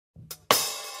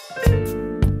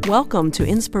Welcome to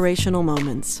Inspirational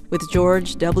Moments with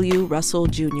George W. Russell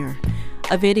Jr.,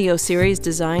 a video series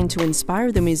designed to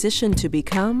inspire the musician to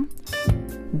become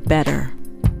better.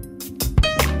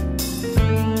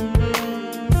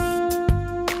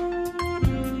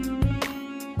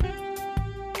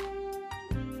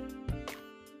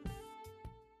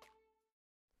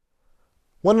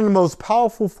 One of the most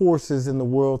powerful forces in the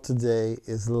world today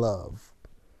is love.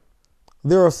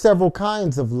 There are several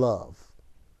kinds of love.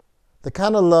 The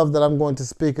kind of love that I'm going to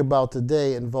speak about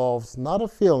today involves not a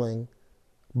feeling,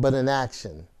 but an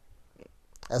action.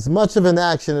 As much of an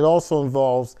action, it also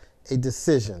involves a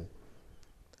decision.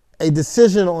 A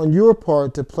decision on your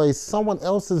part to place someone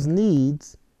else's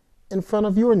needs in front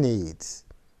of your needs.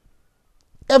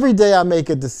 Every day I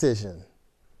make a decision.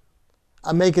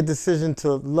 I make a decision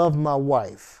to love my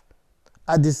wife.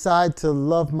 I decide to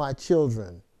love my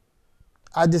children.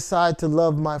 I decide to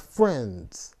love my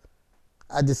friends.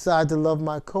 I decide to love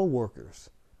my coworkers.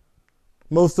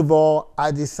 Most of all,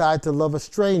 I decide to love a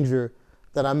stranger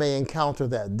that I may encounter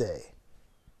that day.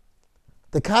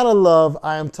 The kind of love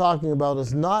I am talking about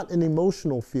is not an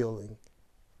emotional feeling.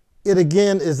 It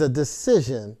again is a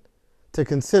decision to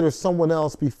consider someone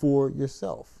else before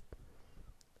yourself.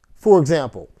 For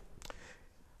example,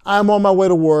 I'm on my way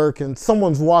to work and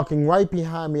someone's walking right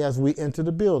behind me as we enter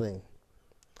the building.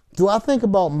 Do I think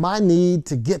about my need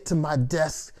to get to my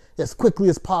desk as quickly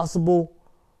as possible?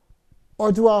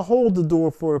 Or do I hold the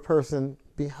door for the person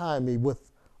behind me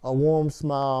with a warm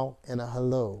smile and a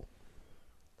hello?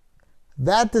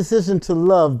 That decision to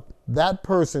love that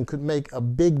person could make a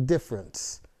big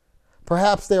difference.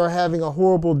 Perhaps they are having a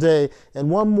horrible day and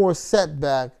one more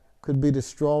setback could be the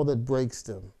straw that breaks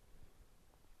them.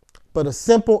 But a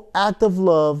simple act of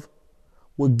love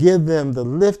will give them the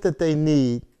lift that they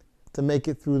need to make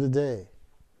it through the day.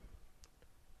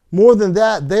 More than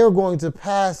that, they are going to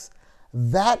pass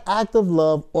that act of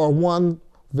love, or one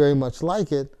very much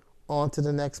like it, on to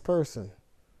the next person.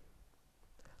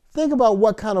 Think about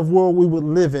what kind of world we would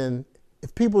live in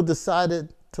if people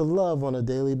decided to love on a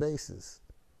daily basis.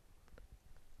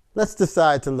 Let's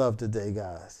decide to love today,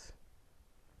 guys.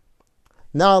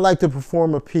 Now I'd like to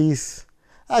perform a piece.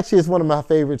 Actually, it's one of my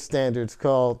favorite standards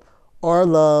called Our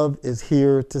Love is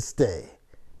Here to Stay.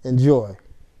 Enjoy.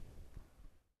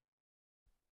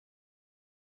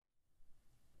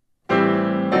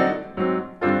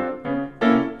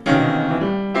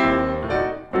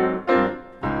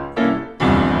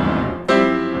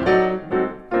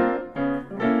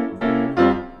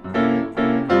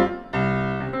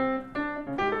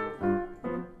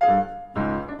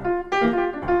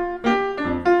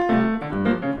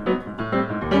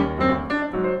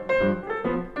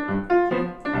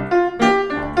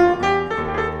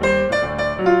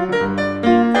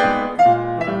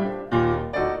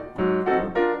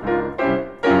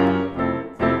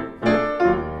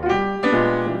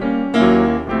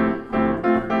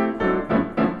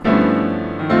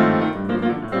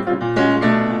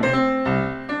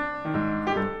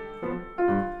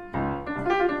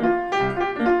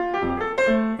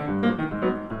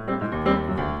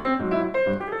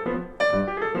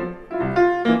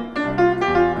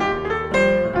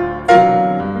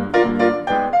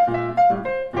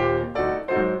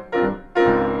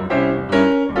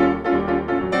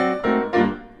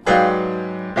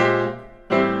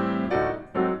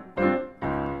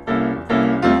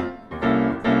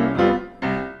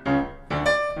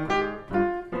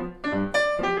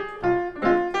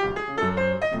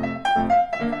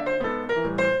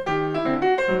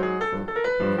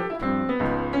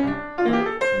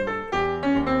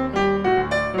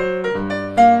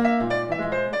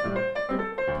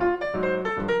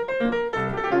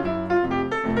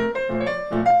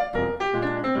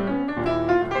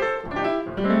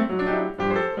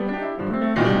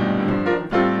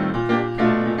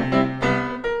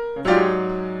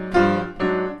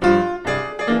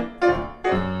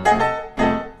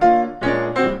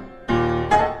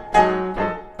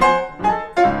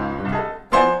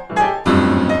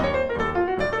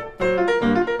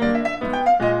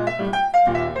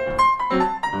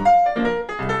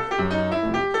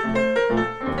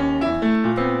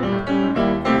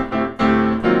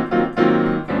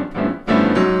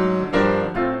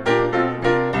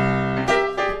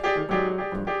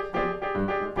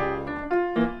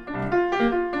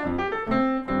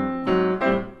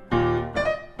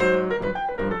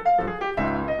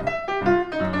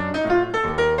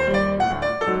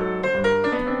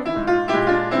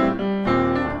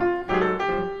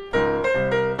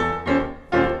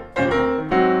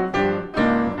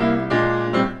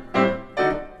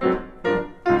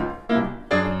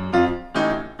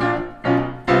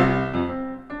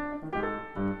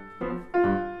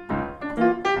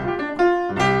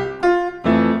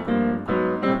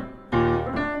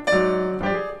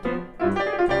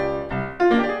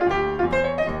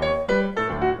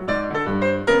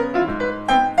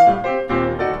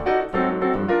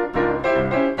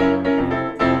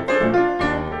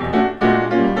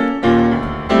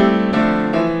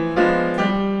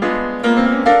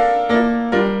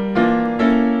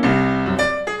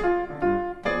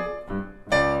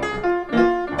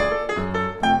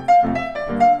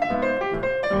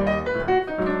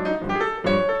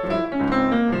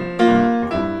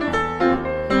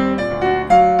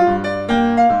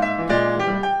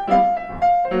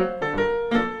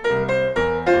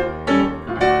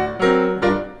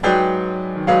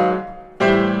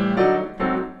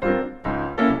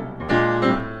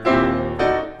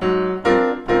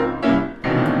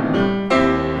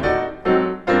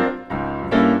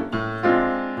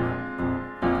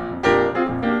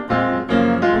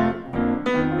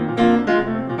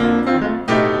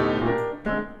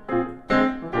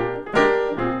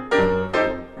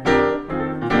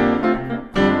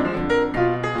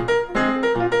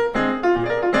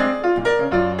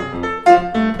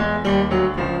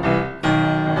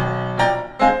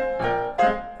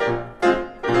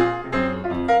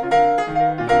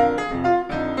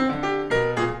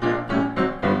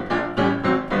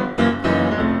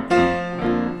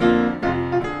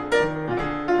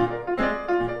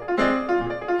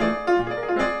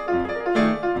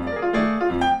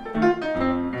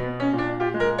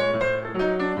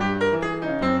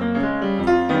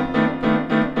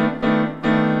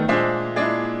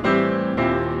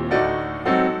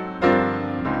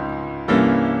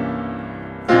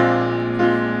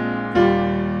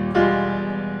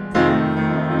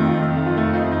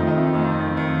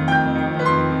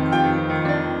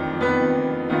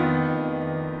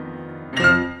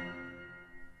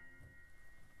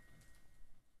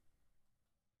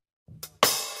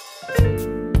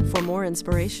 For more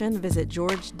inspiration, visit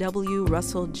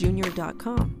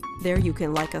georgewrusselljr.com. There you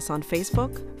can like us on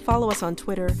Facebook, follow us on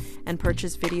Twitter, and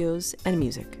purchase videos and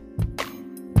music.